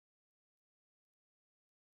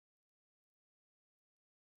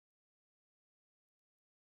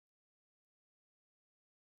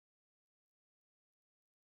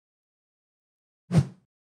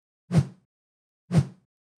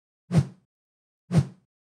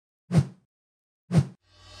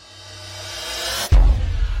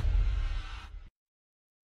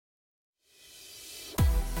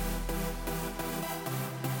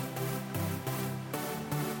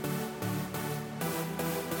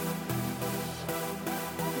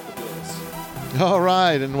All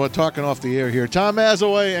right, and we're talking off the air here. Tom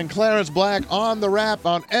Mazaway and Clarence Black on the wrap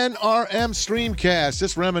on NRM Streamcast,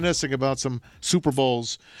 just reminiscing about some Super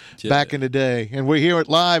Bowls back in the day. And we're here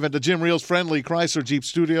live at the Jim Reels Friendly Chrysler Jeep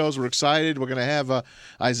Studios. We're excited. We're going to have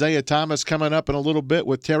Isaiah Thomas coming up in a little bit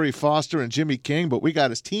with Terry Foster and Jimmy King, but we got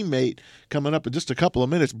his teammate coming up in just a couple of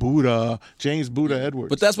minutes, James Buddah Edwards.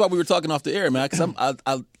 But that's why we were talking off the air, man, because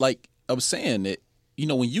I was saying that, you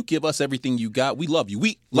know, when you give us everything you got, we love you.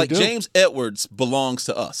 We James Edwards belongs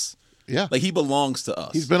to us. Yeah. Like, he belongs to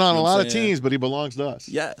us. He's been on a lot of teams, but he belongs to us.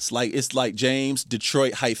 Yes. Like, it's like James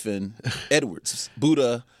Detroit Edwards.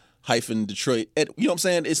 Buddah Detroit. You know what I'm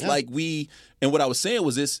saying? It's like and what I was saying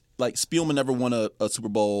was this, like, Spielman never won a Super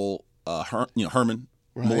Bowl. Herman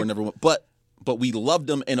Moore never won. But we loved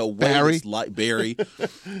them in a way that's like Barry.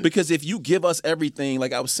 Because if you give us everything,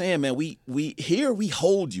 like I was saying, man, we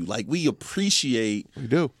hold you. Like, we appreciate. We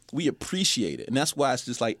do. We appreciate it. And that's why it's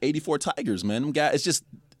just like 84 Tigers, man. Them guys,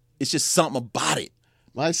 it's just something about it.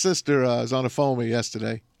 My sister was on the phone with me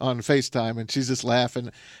yesterday on FaceTime, and she's just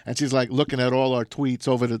laughing, and she's like looking at all our tweets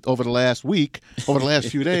over the last week, over the last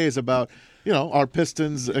few days about, you know, our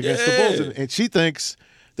Pistons against the Bulls, and she thinks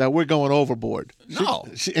that we're going overboard. No.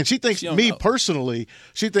 She thinks, personally,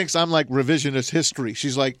 she thinks I'm like revisionist history.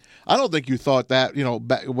 She's like, I don't think you thought that, you know,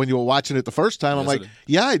 back when you were watching it the first time. I'm like,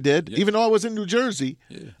 yeah, I did. Yeah. Even though I was in New Jersey,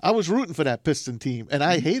 I was rooting for that Piston team, and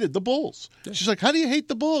I hated the Bulls. Yeah. She's like, how do you hate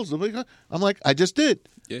the Bulls? I'm like, I just did.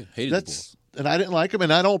 Yeah, hated the Bulls. And I didn't like them,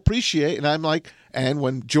 and I don't appreciate. And I'm like, and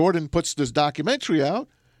when Jordan puts this documentary out,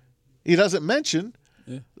 he doesn't mention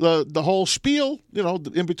the whole spiel, you know,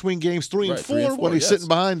 in between games 3 and 4 when he's sitting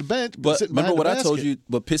behind the bench. But remember what I told you,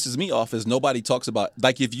 what pisses me off is nobody talks about,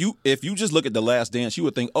 like, if you just look at The Last Dance, you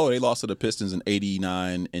would think, oh, they lost to the Pistons in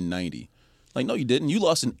 89 and 90. Like, no, you didn't. You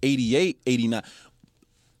lost in 88, 89.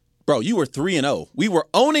 Bro, you were 3-0. We were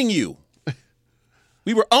owning you.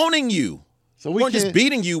 We were owning you. So we weren't just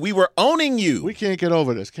beating you. We were owning you. We can't get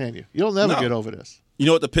over this, can you? You'll never get over this. You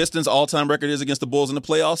know what the Pistons' all-time record is against the Bulls in the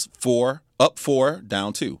playoffs? 4, up 4,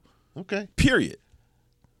 down 2. Okay. Period.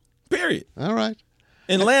 All right.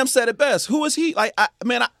 And Lamb said it best. Who is he? Like, I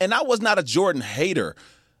was not a Jordan hater,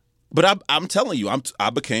 but I'm telling you, I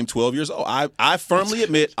became 12 years old. I firmly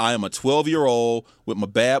admit I am a 12-year-old with my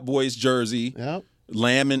Bad Boys jersey. Yep.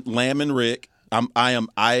 Lamb and Rick.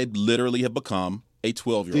 I literally have become a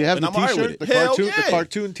 12-year-old. Do you have and the T-shirt? The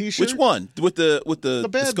cartoon T-shirt? Which one? With the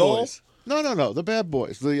Bad skull? Boys. No. The Bad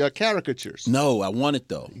Boys. The caricatures. No, I want it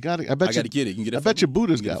though. I got to get it. You can get it. I bet you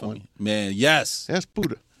Buddha's got one. Man, yes. That's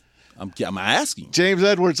Buddah. I'm asking. James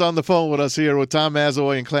Edwards on the phone with us here with Tom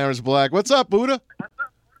Mazaway and Clarence Black. What's up, Buddah?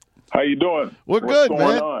 How you doing? We're good,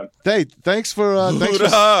 man. On? Hey, thanks for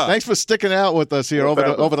sticking out with us here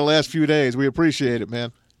over the last few days. We appreciate it,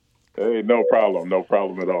 man. Hey, no problem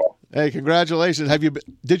at all. Hey, congratulations.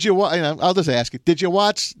 I'll just ask you.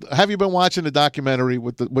 Have you been watching the documentary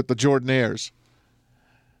with the Jordanaires?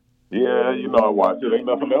 Yeah, you know I watch it. Ain't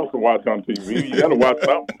nothing else to watch on TV. You got to watch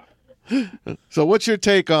something. So what's your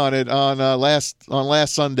take on it on last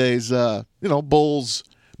Sunday's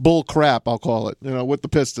bull crap, I'll call it, with the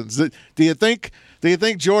Pistons? Do you think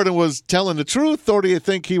Jordan was telling the truth, or do you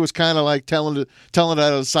think he was kind of like telling it out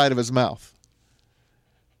of the side of his mouth?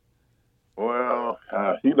 Well,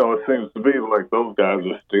 it seems to be like those guys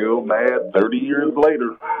are still mad 30 years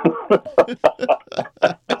later.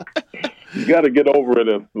 You got to get over it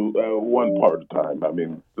at one part of the time. I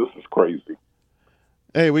mean, this is crazy.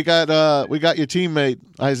 Hey, we got your teammate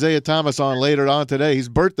Isaiah Thomas on later on today. His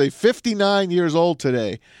birthday, 59 years old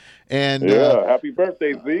today. And happy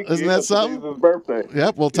birthday, Zeke! Isn't that something? His birthday.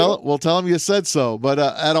 Yep, we'll tell him you said so. But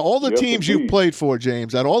out of all the teams you played for,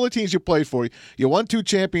 James, you won 2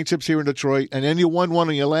 championships here in Detroit, and then you won one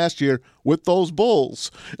in your last year with those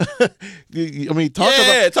Bulls. Talk about give me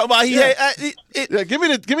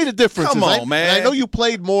the difference. Come on, man. I know you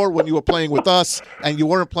played more when you were playing with us, and you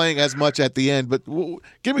weren't playing as much at the end. But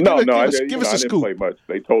give us a scoop. I didn't play much.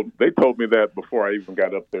 They told me that before I even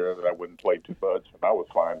got up there that I wouldn't play too much, and I was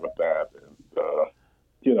fine with that. And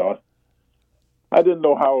I didn't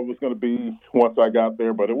know how it was going to be once I got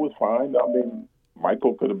there, but it was fine. I mean,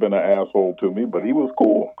 Michael could have been an asshole to me, but he was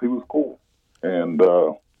cool. And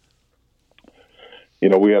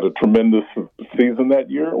we had a tremendous season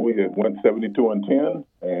that year. We went 72-10,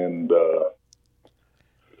 and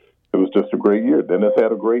it was just a great year. Dennis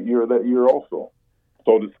had a great year that year also.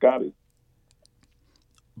 So did Scotty.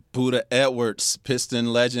 Buddah Edwards,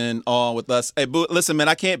 Piston legend, on with us. Hey, listen, man,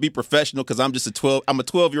 I can't be professional because I'm just a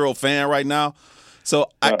 12-year-old fan right now. So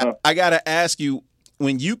I gotta ask you,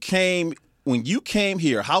 when you came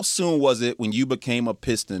here, how soon was it when you became a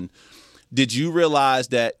Piston did you realize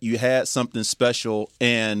that you had something special?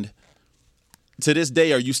 And to this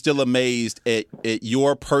day, are you still amazed at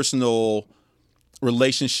your personal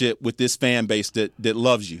relationship with this fan base that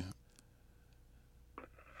loves you?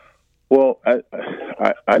 Well,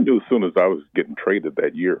 I knew as soon as I was getting traded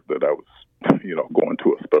that year that I was, going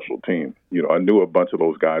to a special team. I knew a bunch of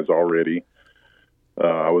those guys already.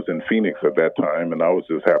 I was in Phoenix at that time, and I was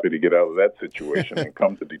just happy to get out of that situation and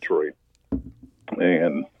come to Detroit.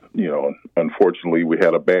 And, unfortunately, we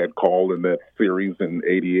had a bad call in that series in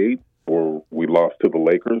 '88 where we lost to the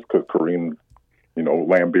Lakers because Kareem,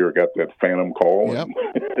 Lambier got that phantom call. Yep.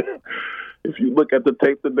 If you look at the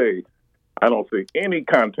tape today, I don't see any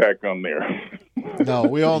contact on there. No,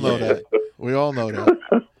 we all know that. We all know that.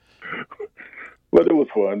 But it was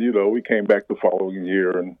fun. We came back the following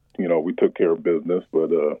year and, we took care of business. But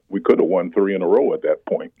we could have won 3 in a row at that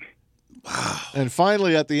point. Wow. And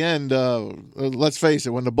finally, at the end, let's face it,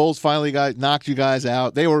 when the Bulls finally knocked you guys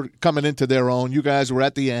out, they were coming into their own. You guys were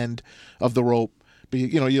at the end of the rope.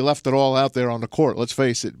 You left it all out there on the court, let's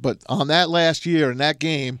face it. But on that last year, in that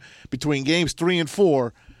game, between games 3 and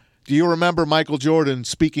 4, do you remember Michael Jordan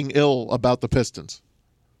speaking ill about the Pistons?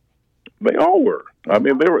 They all were. I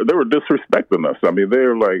mean, they were disrespecting us. I mean,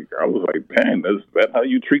 I was like, man, is that how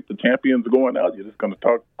you treat the champions going out? You're just going to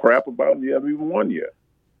talk crap about them? You haven't even won yet.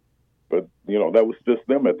 But, that was just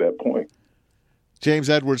them at that point.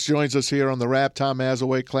 James Edwards joins us here on the Wrap. Tom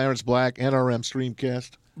Mazaway, Clarence Black, NRM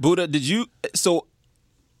Streamcast. Buddah, so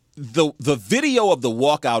the video of the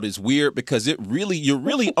walkout is weird because you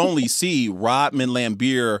really only see Rodman,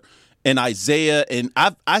 Lambier, and Isaiah, and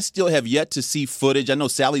I still have yet to see footage. I know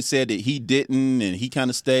Sally said that he didn't, and he kind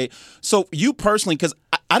of stayed. So you personally, because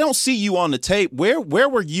I don't see you on the tape, where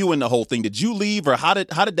were you in the whole thing? Did you leave, or how did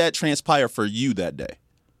that transpire for you that day?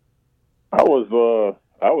 I was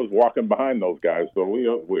walking behind those guys, so we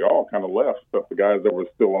all kind of left, except the guys that were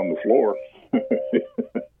still on the floor.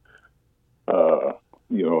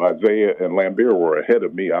 Isaiah and Lambier were ahead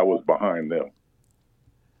of me. I was behind them.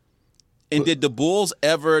 And did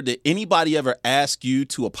anybody ever ask you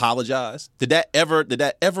to apologize? Did that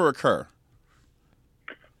ever occur?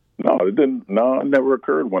 No, it didn't. No, it never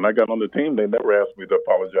occurred. When I got on the team, they never asked me to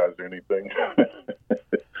apologize or anything.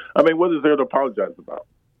 I mean, what is there to apologize about?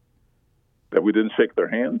 That we didn't shake their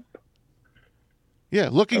hands? Yeah,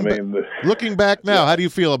 looking back now, how do you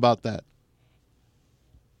feel about that?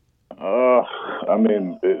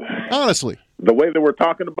 Honestly. The way they were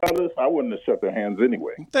talking about us, I wouldn't have shook their hands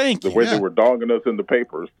anyway. Thank you. The way they were dogging us in the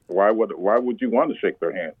papers, why would you want to shake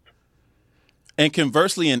their hands? And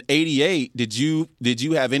conversely, in '88, did you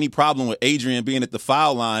have any problem with Adrian being at the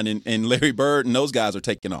foul line and Larry Bird and those guys are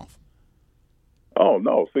taking off? Oh,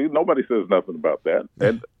 no. See, nobody says nothing about that.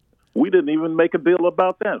 And we didn't even make a deal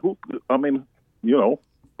about that.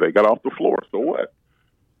 They got off the floor, so what?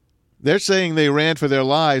 They're saying they ran for their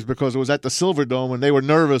lives because it was at the Silverdome and they were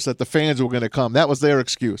nervous that the fans were going to come. That was their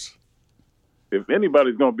excuse. If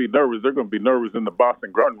anybody's going to be nervous, they're going to be nervous in the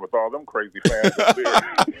Boston Garden with all them crazy fans up there.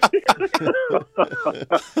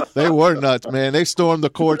 They were nuts, man. They stormed the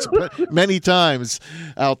courts many times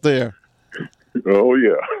out there. Oh,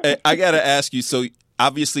 yeah. Hey, I got to ask you, so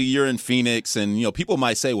obviously you're in Phoenix and, people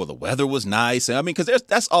might say, well, the weather was nice. I mean, because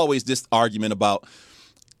that's always this argument about,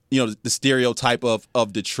 the stereotype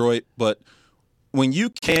of Detroit. But when you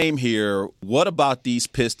came here, what about these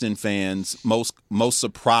Piston fans most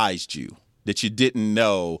surprised you that you didn't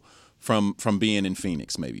know from being in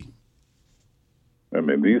Phoenix, maybe? I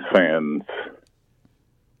mean, these fans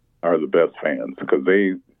are the best fans because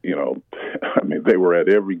they were at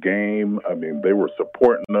every game. I mean, they were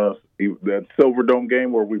supporting us. That Silverdome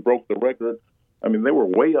game where we broke the record, I mean, they were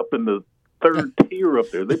way up in the third tier up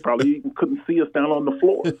there. They probably even couldn't see us down on the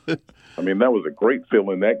floor. I mean, that was a great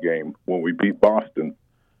feeling that game when we beat Boston.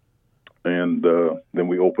 And then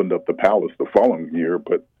we opened up the Palace the following year.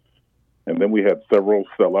 And then we had several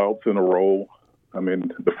sellouts in a row. I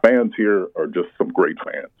mean, the fans here are just some great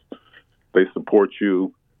fans. They support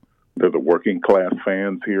you. They're the working class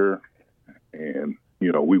fans here. And,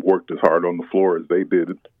 we worked as hard on the floor as they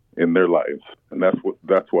did in their lives. And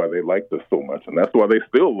that's why they liked us so much. And that's why they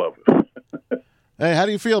still love us. Hey, how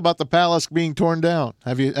do you feel about the Palace being torn down?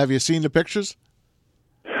 Have you seen the pictures?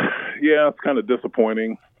 Yeah, it's kind of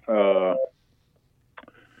disappointing. Little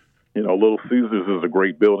Caesars is a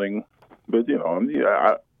great building, but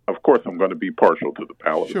of course I'm going to be partial to the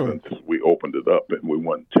Palace since we opened it up and we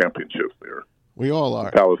won championships there. We all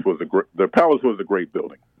are. The Palace was a great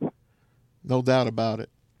building. No doubt about it.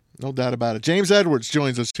 No doubt about it. James Edwards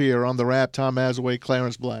joins us here on the Wrap. Tom Mazaway,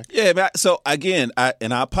 Clarence Black. Yeah, man. So again, I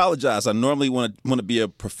apologize. I normally want to be a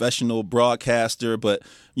professional broadcaster, but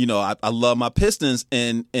I love my Pistons,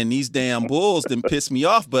 and these damn Bulls didn't piss me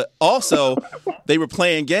off. But also, they were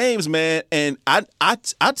playing games, man. And I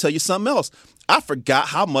tell you something else. I forgot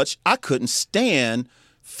how much I couldn't stand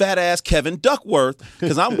fat ass Kevin Duckworth,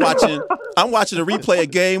 because I'm watching a replay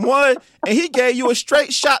of Game 1, and he gave you a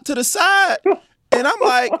straight shot to the side. And I'm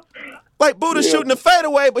like Buddah shooting the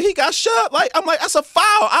fadeaway, but he got shoved. I'm like, that's a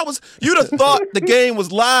foul. You'd have thought the game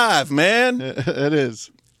was live, man. It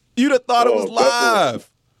is. You'd have thought it was live.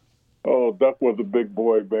 Duck was a big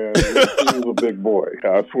boy, man. He was a big boy.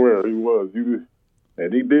 I swear he was.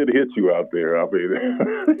 And he did hit you out there. I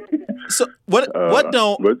mean, so what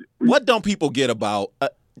don't people get about?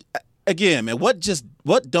 Again, man, what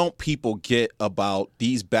don't people get about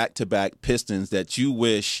these back-to-back Pistons that you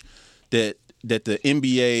wish that the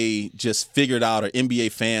NBA just figured out, or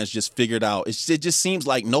NBA fans just figured out? It just seems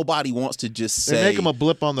like nobody wants to just say. They make them a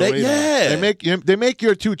blip on the radar. Yeah. They make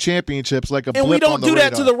your 2 championships like a blip on the radar. And we don't do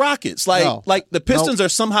that to the Rockets. Like the Pistons are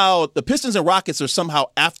somehow, the Pistons and Rockets are somehow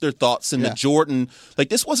afterthoughts in the Jordan. Like,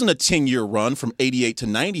 this wasn't a 10-year run from 88 to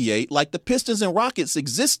 98. Like, the Pistons and Rockets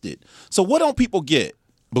existed. So what don't people get,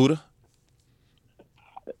 Buddah?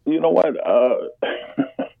 You know what?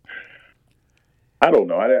 I don't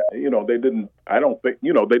know. They didn't. I don't think.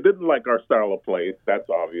 They didn't like our style of play. That's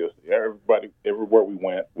obvious. Everywhere we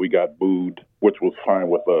went, we got booed, which was fine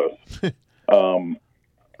with us.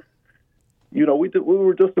 We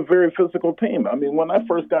were just a very physical team. I mean, when I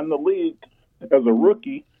first got in the league as a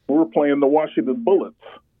rookie, we were playing the Washington Bullets.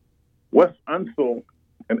 Wes Unseld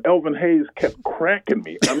and Elvin Hayes kept cracking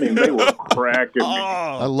me. I mean, they were cracking me.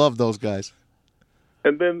 I love those guys.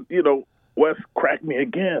 And then, Wes cracked me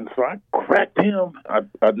again, so I cracked him. I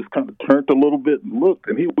just kind of turned a little bit and looked,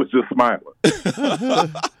 and he was just smiling.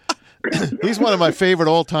 He's one of my favorite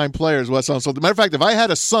all-time players, Wes Unseld. Matter of fact, if I had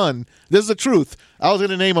a son, this is the truth, I was going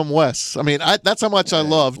to name him Wes. I mean, that's how much I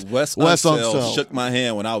loved Wes Unseld. Shook my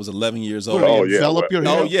hand when I was 11 years old. He enveloped your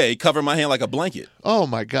hand? Oh, yeah, he covered my hand like a blanket. Oh,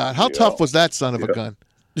 my God. How tough was that son of a gun?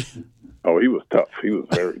 Oh, he was tough. He was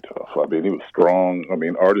very tough. I mean, he was strong. I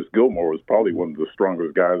mean, Artis Gilmore was probably one of the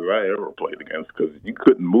strongest guys I ever played against, because you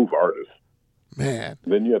couldn't move Artis. Man.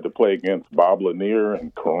 Then you had to play against Bob Lanier,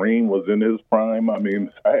 and Kareem was in his prime. I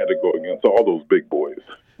mean, I had to go against all those big boys.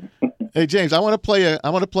 Hey, James, I want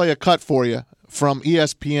to play a cut for you from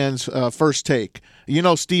ESPN's First Take. You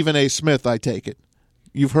know Stephen A. Smith, I take it.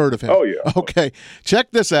 You've heard of him. Oh, yeah. Okay.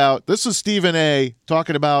 Check this out. This is Stephen A.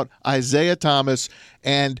 talking about Isaiah Thomas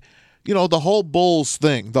and the whole Bulls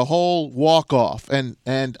thing, the whole walk-off. And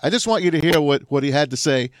I just want you to hear what he had to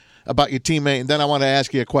say about your teammate, and then I want to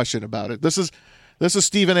ask you a question about it. This is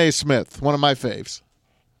Stephen A. Smith, one of my faves.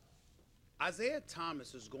 Isaiah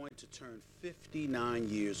Thomas is going to turn 59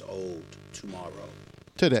 years old tomorrow.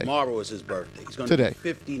 Today. Tomorrow is his birthday. He's going to be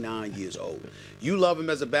 59 years old. You love him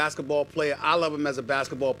as a basketball player. I love him as a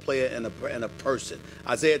basketball player and a person.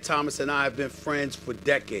 Isaiah Thomas and I have been friends for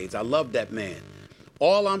decades. I love that man.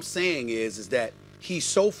 All I'm saying is that he's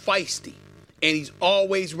so feisty, and he's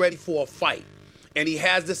always ready for a fight. And he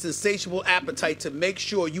has this insatiable appetite to make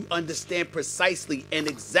sure you understand precisely and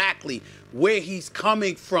exactly where he's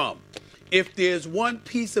coming from. If there's one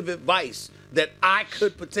piece of advice that I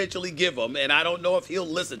could potentially give him, and I don't know if he'll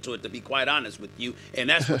listen to it, to be quite honest with you, and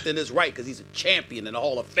that's within his right, because he's a champion and a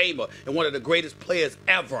Hall of Famer and one of the greatest players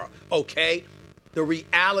ever, okay? The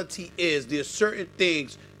reality is there's certain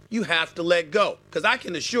things you have to let go, because I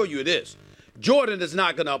can assure you this. Jordan is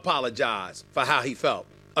not going to apologize for how he felt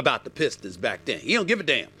about the Pistons back then. He don't give a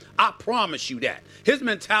damn. I promise you that. His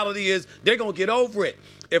mentality is they're going to get over it.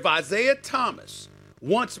 If Isaiah Thomas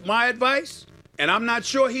wants my advice, and I'm not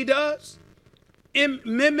sure he does,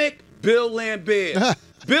 mimic Bill Laimbeer.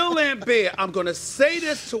 Bill Laimbeer, I'm going to say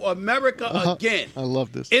this to America again. I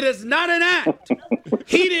love this. It is not an act.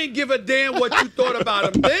 He didn't give a damn what you thought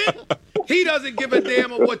about him then. He doesn't give a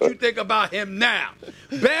damn what you think about him now.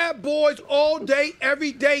 Bad boys all day,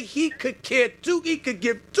 every day. He could give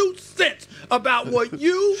 2 cents about what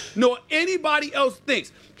you nor anybody else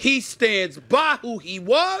thinks. He stands by who he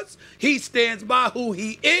was. He stands by who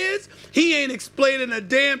he is. He ain't explaining a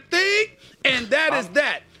damn thing. And that is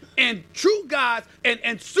that. And true guys and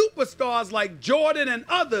superstars like Jordan and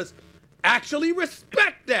others actually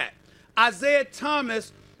respect that. Isaiah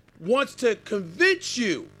Thomas wants to convince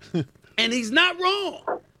you, and he's not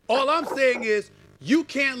wrong. All I'm saying is you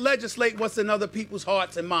can't legislate what's in other people's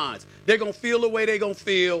hearts and minds. They're going to feel the way they're going to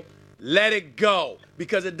feel. Let it go,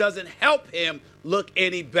 because it doesn't help him look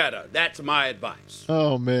any better. That's my advice.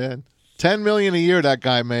 Oh, man. $10 million a year that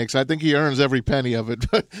guy makes. I think he earns every penny of it.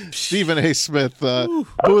 Stephen A. Smith,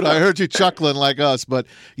 Buddah, I heard you chuckling like us, but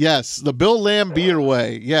yes, the Bill Laimbeer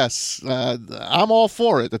way. Yes, I'm all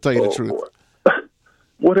for it, to tell you the truth.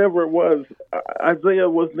 Whatever it was, Isaiah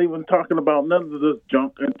wasn't even talking about none of this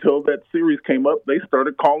junk until that series came up. They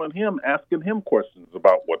started calling him, asking him questions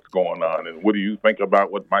about what's going on and what do you think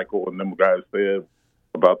about what Michael and them guys said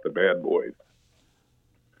about the bad boys.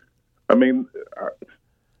 I mean,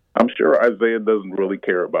 I'm sure Isaiah doesn't really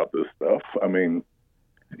care about this stuff. I mean,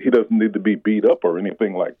 he doesn't need to be beat up or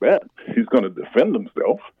anything like that. He's going to defend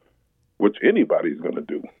himself, which anybody's going to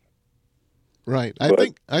do. Right.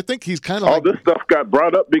 I think he's kind of all this stuff got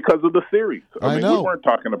brought up because of the series. I mean, know. We weren't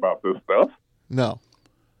talking about this stuff. No.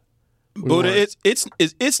 Buddah,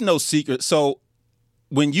 it's no secret. So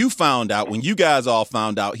when you guys all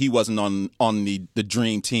found out he wasn't on the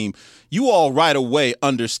dream team, you all right away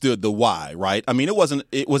understood the why, right? I mean, was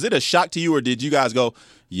it a shock to you, or did you guys go,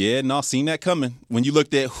 yeah, no, seen that coming when you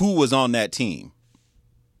looked at who was on that team?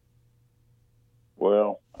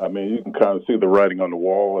 Well, I mean, you can kind of see the writing on the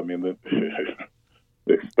wall. I mean,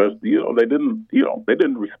 especially, they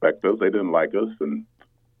didn't respect us. They didn't like us, and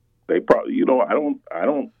they probably, I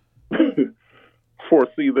don't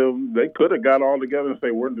foresee them. They could have got all together and say,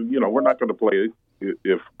 we're not going to play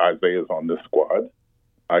if Isaiah's on this squad.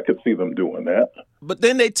 I could see them doing that. But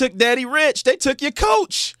then they took Daddy Rich. They took your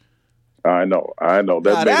coach. I know.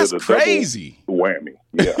 That's crazy. Whammy.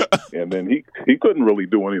 Yeah, and then he couldn't really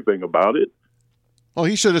do anything about it. Well,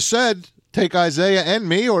 he should have said, take Isaiah and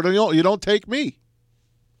me, or you don't take me.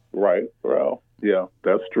 Right. Well, yeah,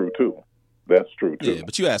 that's true, too. Yeah,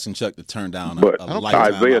 but you asking Chuck to turn down a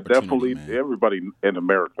lifetime Isaiah opportunity, definitely, man. Everybody in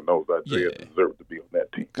America knows Isaiah deserved to be on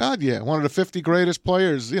that team. God, yeah. One of the 50 greatest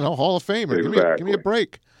players, Hall of Famer. Exactly. Give me a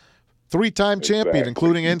break. 3-time champion,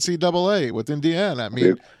 including NCAA with Indiana. I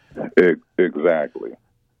mean, exactly.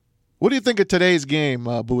 What do you think of today's game,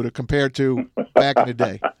 Buddah, compared to back in the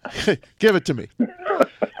day? Give it to me.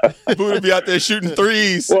 Buddah be out there shooting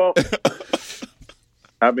threes. Well,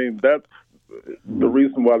 I mean, that's the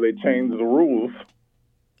reason why they changed the rules.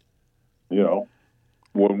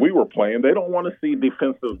 When we were playing, they don't want to see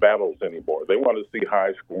defensive battles anymore. They want to see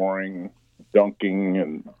high scoring, dunking,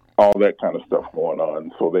 and all that kind of stuff going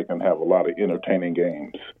on so they can have a lot of entertaining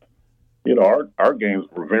games. Our games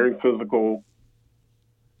were very physical.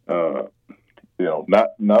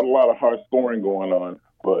 Not a lot of high scoring going on,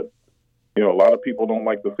 but a lot of people don't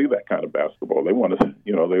like to see that kind of basketball. They want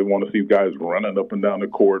to see guys running up and down the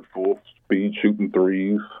court full speed, shooting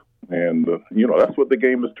threes, and that's what the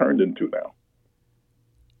game has turned into now.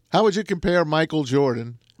 How would you compare Michael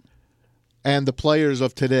Jordan and the players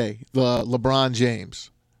of today, the LeBron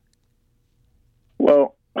James?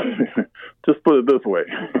 Well, just put it this way: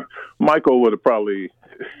 Michael would have probably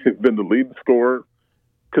been the leading scorer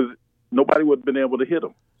because nobody would have been able to hit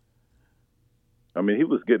him. I mean, he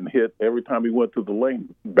was getting hit every time he went to the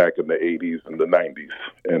lane back in the 80s and the 90s.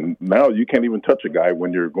 And now you can't even touch a guy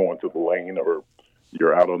when you're going to the lane or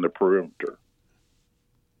you're out on the perimeter.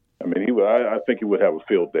 I mean, I think he would have a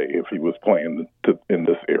field day if he was playing in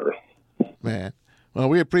this era. Man. Well,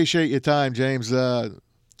 we appreciate your time, James.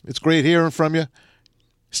 It's great hearing from you.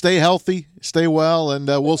 Stay healthy, stay well, and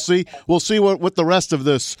we'll see what the rest of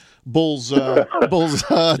this Bulls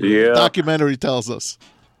documentary tells us.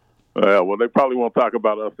 Well, they probably won't talk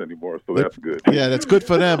about us anymore, so that's good. Yeah, that's good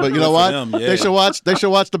for them. But you know what? Yeah. They should watch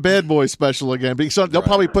the Bad Boys special again. Because they'll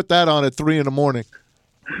probably put that on at 3 a.m.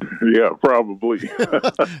 Yeah, probably.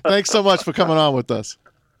 Thanks so much for coming on with us.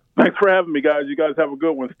 Thanks for having me, guys. You guys have a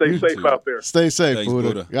good one. Stay safe out there. Stay safe,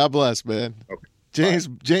 Buddah. God bless, man. Okay. James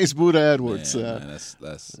Buddah Edwards. Man,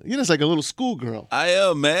 that's you're just like a little schoolgirl. I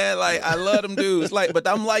am, man. Like, I love them dudes. But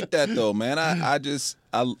I'm like that though, man. I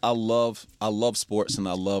love sports and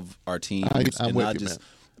I love our team. I'm with you,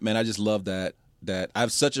 man. I just love that I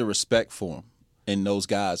have such a respect for them and those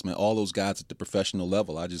guys, man. All those guys at the professional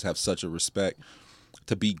level. I just have such a respect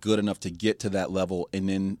to be good enough to get to that level and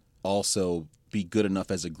then also be good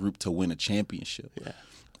enough as a group to win a championship. Yeah.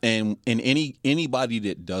 And anybody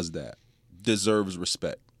that does that deserves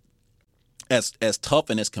respect. As tough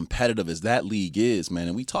and as competitive as that league is, man,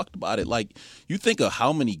 and we talked about it, like, you think of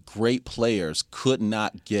how many great players could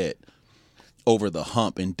not get over the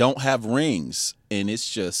hump and don't have rings, and it's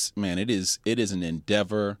just, man, it is an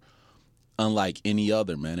endeavor unlike any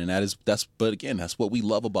other, man, and that's what we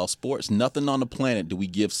love about sports. Nothing on the planet do we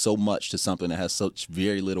give so much to something that has such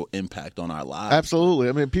very little impact on our lives. Absolutely.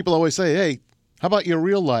 I mean, people always say, hey, how about your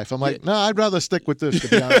real life? I'm like, no, I'd rather stick with this, to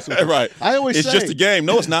be honest with you. Right. I always say. It's just a game.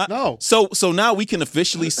 No, it's not. No. So now we can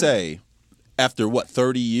officially say, after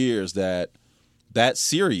 30 years, that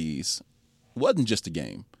series wasn't just a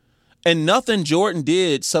game. And nothing Jordan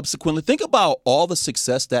did subsequently. Think about all the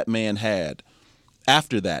success that man had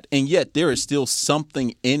after that. And yet there is still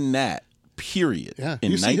something in that period. Yeah.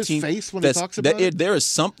 In you see his face when he talks about it? There is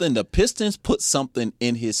something. The Pistons put something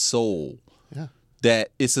in his soul. Yeah.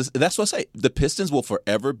 That's what I say. The Pistons will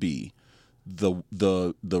forever be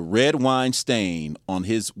the red wine stain on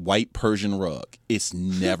his white Persian rug. It's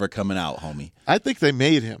never coming out, homie. I think they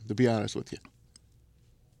made him, to be honest with you.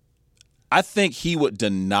 I think he would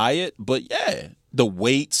deny it, but yeah, the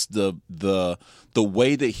weights, the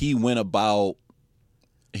way that he went about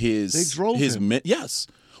they drove him. Yes.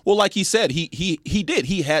 Well, like he said, he did.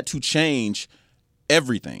 He had to change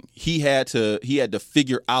everything. He had to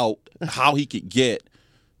figure out how he could get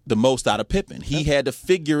the most out of Pippen. He had to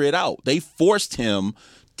figure it out. They forced him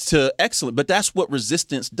to excellence, but that's what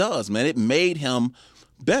resistance does, man. It made him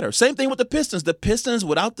better. Same thing with the Pistons. The Pistons,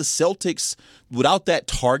 without the Celtics, without that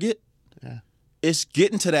target, it's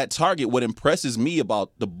getting to that target. What impresses me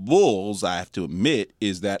about the Bulls, I have to admit,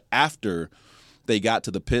 is that after they got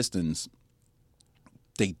to the Pistons,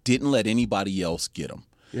 they didn't let anybody else get them.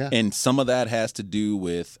 Yeah. And some of that has to do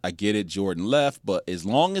with, I get it, Jordan left, but as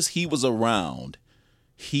long as he was around,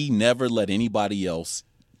 he never let anybody else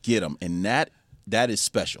get him. And that is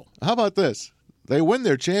special. How about this? They win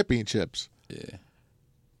their championships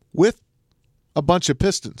with a bunch of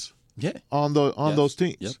Pistons on those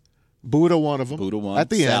teams. Yep. Buddah, one of them. Buddah won. At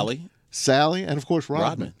the Sally. end. Sally, and of course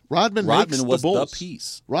Rodman. Rodman makes was the Bulls. The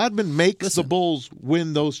piece. Rodman makes the Bulls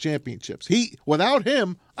win those championships. Without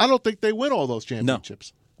him, I don't think they win all those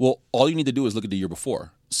championships. No. Well, all you need to do is look at the year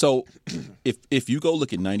before. So if you go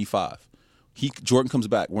look at 95, Jordan comes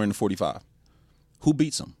back wearing the 45. Who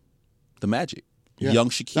beats him? The Magic. Yeah. Young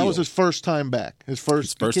Shaquille. That was his first time back. His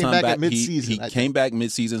first he came time back at midseason. He came back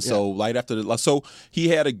midseason, so right after so he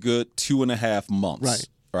had a good 2.5 months.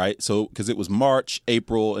 Right. So because it was March,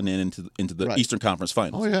 April, and then into the Eastern Conference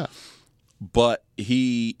Finals. Oh yeah. But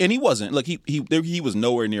he wasn't. Look, he was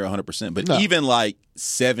nowhere near 100%. But even like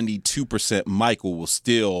 72%, Michael was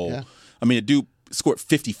still. Yeah. I mean, the dude scored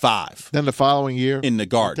 55. Then the following year in the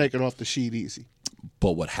Garden, take it off the sheet easy.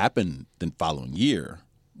 But what happened the following year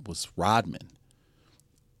was Rodman.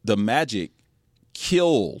 The Magic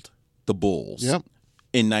killed the Bulls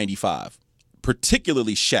in 95,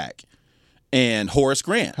 particularly Shaq and Horace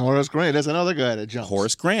Grant. That's another guy that jumps.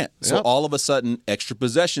 Horace Grant. So all of a sudden, extra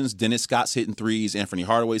possessions. Dennis Scott's hitting threes. Anthony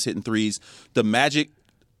Hardaway's hitting threes. The Magic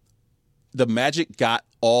got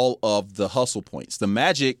all of the hustle points. The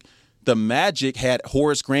Magic had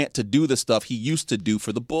Horace Grant to do the stuff he used to do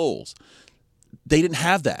for the Bulls. They didn't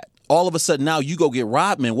have that. All of a sudden, now you go get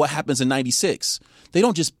Rodman. What happens in 96? They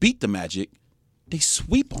don't just beat the Magic. They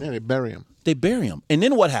sweep them. Yeah, they bury him. And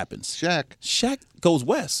then what happens? Shaq goes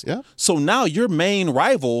west. Yeah. So now your main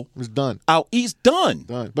rival is done. Out east, done.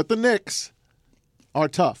 But the Knicks are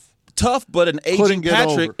tough. But an aging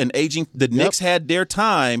Patrick, the Knicks had their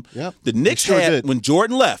time. Yep. The Knicks when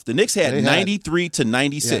Jordan left, the Knicks had 93 to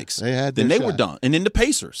 96. Then they were done. And then the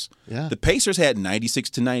Pacers. Yeah. The Pacers had 96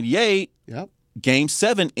 to 98. Yep. Game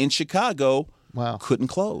 7 in Chicago. Wow. Couldn't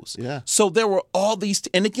close. Yeah. So there were all these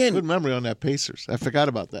and again, good memory on that Pacers. I forgot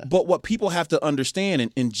about that. But what people have to understand,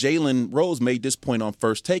 and Jalen Rose made this point on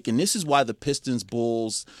First Take, and this is why the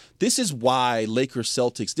Pistons-Bulls, this is why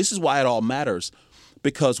Lakers-Celtics, this is why it all matters,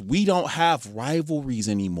 because we don't have rivalries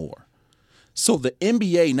anymore. So the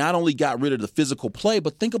NBA not only got rid of the physical play,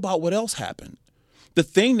 but think about what else happened. The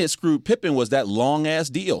thing that screwed Pippen was that long-ass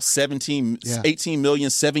deal, 18 million,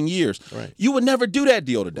 7 years. Right. You would never do that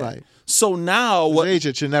deal today. Right. So now what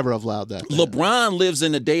agent should never have allowed that. LeBron lives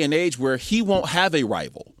in a day and age where he won't have a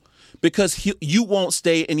rival because you won't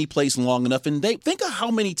stay any place long enough. And think of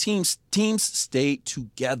how many teams stayed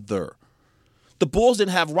together. The Bulls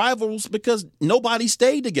didn't have rivals because nobody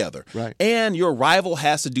stayed together. Right. And your rival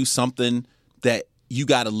has to do something that you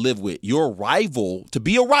got to live with. Your rival, to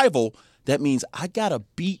be a rival, that means I got to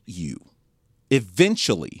beat you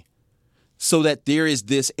eventually. So that there is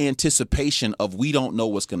this anticipation of we don't know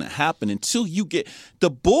what's going to happen until you get – the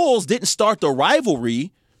Bulls didn't start the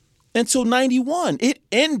rivalry until 91. It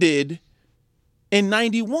ended in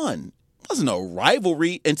 91. It wasn't a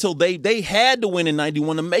rivalry until they had to win in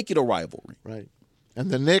 91 to make it a rivalry. Right. And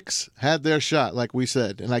the Knicks had their shot, like we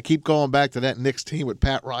said. And I keep going back to that Knicks team with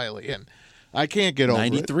Pat Riley. And I can't get over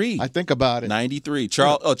 93. I think about it. 93.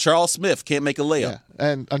 Charles Smith can't make a layup. Yeah.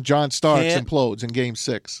 And John Starks implodes in Game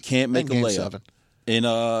 6. Can't make a layup. 7.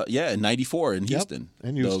 In 94 in Houston.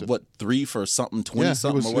 In Houston. 3 for something,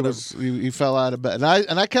 20-something or whatever. He fell out of bed.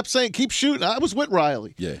 And I kept saying, keep shooting. I was with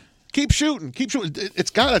Riley. Yeah. Keep shooting.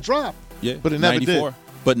 It's got to drop. Yeah. But it never 94. did.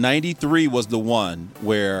 But 93 was the one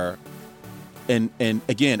where And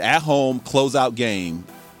again, at home, closeout game,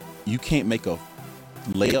 you can't make a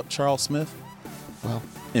layup, Charles Smith. Well,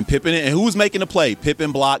 and Pippen, and who's making the play?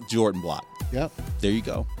 Pippen block, Jordan block. Yep. There you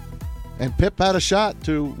go. And Pip had a shot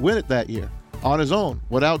to win it that year on his own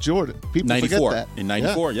without Jordan. People 94. forget that. In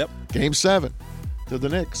 94, yeah. Yep. Game 7 to the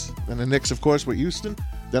Knicks. And the Knicks, of course, with Houston.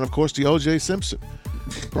 Then, of course, the O.J. Simpson.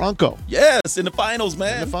 Bronco. Yes, in the finals,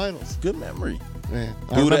 man. In the finals. Good memory. Man,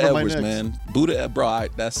 Buddah Edwards, man. Buddah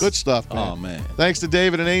Edwards. That's good stuff, man. Oh, man. Thanks to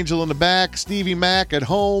David and Angel in the back, Stevie Mack at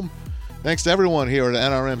home. Thanks to everyone here at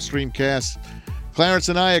NRM Streamcast. Clarence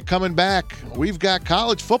and I are coming back. We've got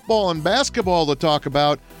college football and basketball to talk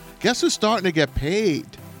about. Guess who's starting to get paid?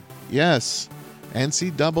 Yes,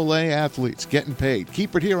 NCAA athletes getting paid.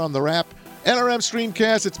 Keep it here on The Wrap. NRM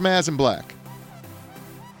Streamcast, it's Maz and Black.